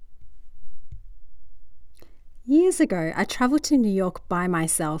Years ago, I travelled to New York by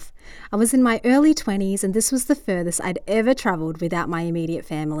myself. I was in my early 20s, and this was the furthest I'd ever travelled without my immediate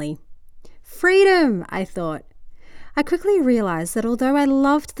family. Freedom, I thought. I quickly realised that although I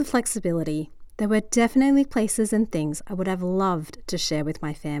loved the flexibility, there were definitely places and things I would have loved to share with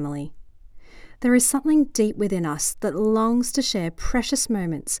my family. There is something deep within us that longs to share precious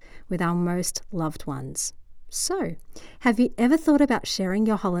moments with our most loved ones. So, have you ever thought about sharing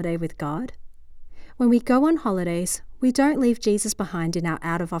your holiday with God? When we go on holidays, we don't leave Jesus behind in our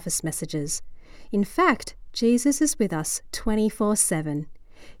out-of-office messages. In fact, Jesus is with us 24/7.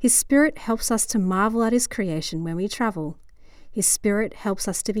 His Spirit helps us to marvel at His creation when we travel. His Spirit helps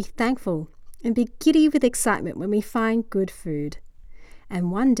us to be thankful and be giddy with excitement when we find good food.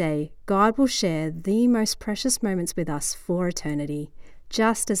 And one day, God will share the most precious moments with us for eternity,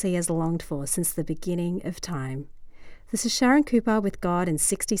 just as He has longed for since the beginning of time. This is Sharon Cooper with God in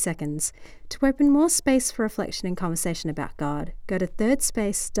 60 Seconds. To open more space for reflection and conversation about God, go to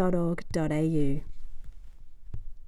thirdspace.org.au.